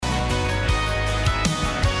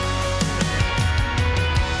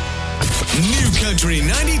Country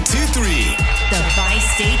 92.3. The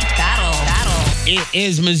Bi-State Battle. It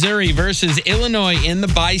is Missouri versus Illinois in the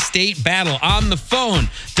Bi-State Battle. On the phone,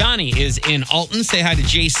 Donnie is in Alton. Say hi to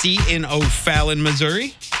JC in O'Fallon,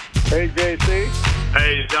 Missouri. Hey, JC.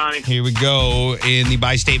 Hey, Johnny. Here we go in the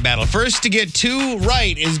Bi-State Battle. First to get two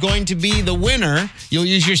right is going to be the winner. You'll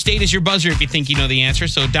use your state as your buzzer if you think you know the answer.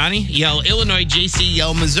 So, Donnie, yell Illinois. JC,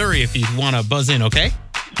 yell Missouri if you want to buzz in, okay?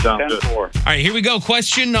 Sounds good. 10-4. All right, here we go.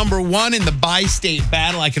 Question number one in the Bi-State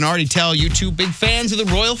Battle. I can already tell you two big fans of the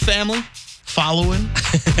royal family following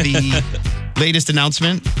the latest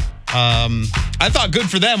announcement. I thought good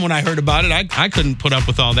for them when I heard about it. I couldn't put up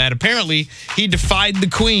with all that. Apparently, he defied the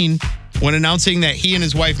Queen when announcing that he and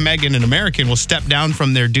his wife, Meghan, an American, will step down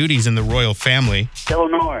from their duties in the royal family.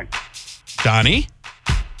 Illinois. Donnie?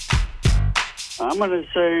 I'm going to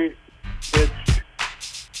say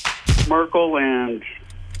it's Merkel and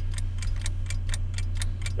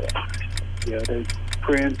the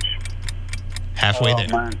Prince. Halfway there.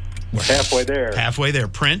 Man. Halfway there. Halfway there.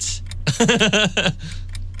 Prince?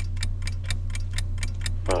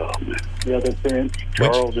 Oh, man. The other Prince,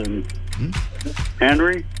 Charles and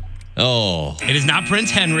Henry. Oh. It is not Prince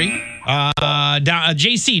Henry.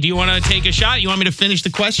 JC, do you want to take a shot? You want me to finish the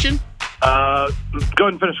question? Go ahead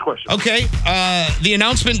and finish the question. Okay. The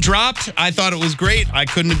announcement dropped. I thought it was great. I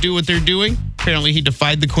couldn't do what they're doing. Apparently, he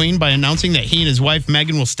defied the Queen by announcing that he and his wife,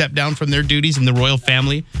 Meghan, will step down from their duties in the royal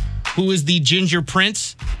family. Who is the ginger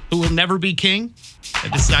prince who will never be king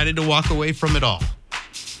and decided to walk away from it all?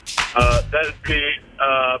 That would be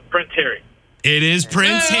Prince Harry. It is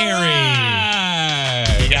Prince Harry.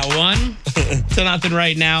 You got 1-0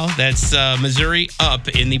 right now. That's Missouri up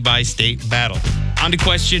in the Bi-State Battle. On to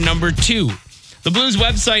question number 2. The Blues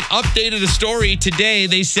website updated a story today.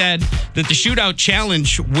 They said that the shootout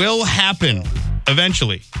challenge will happen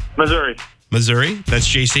eventually. Missouri. Missouri, that's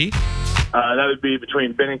JC. That would be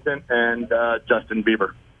between Bennington and Justin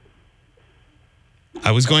Bieber.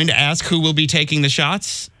 I was going to ask who will be taking the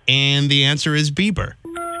shots, and the answer is Bieber.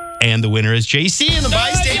 And the winner is JC in the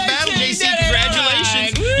Bi-State Battle. JC,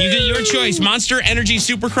 congratulations. You get your choice. Monster Energy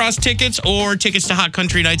Supercross tickets or tickets to Hot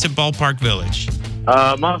Country Nights at Ballpark Village.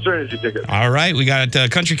 Monster Energy tickets. All right. We got a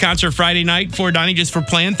country concert Friday night for Donnie just for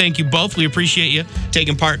playing. Thank you both. We appreciate you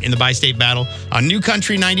taking part in the Bi-State Battle on New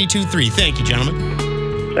Country 92.3. Thank you,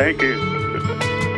 gentlemen. Thank you.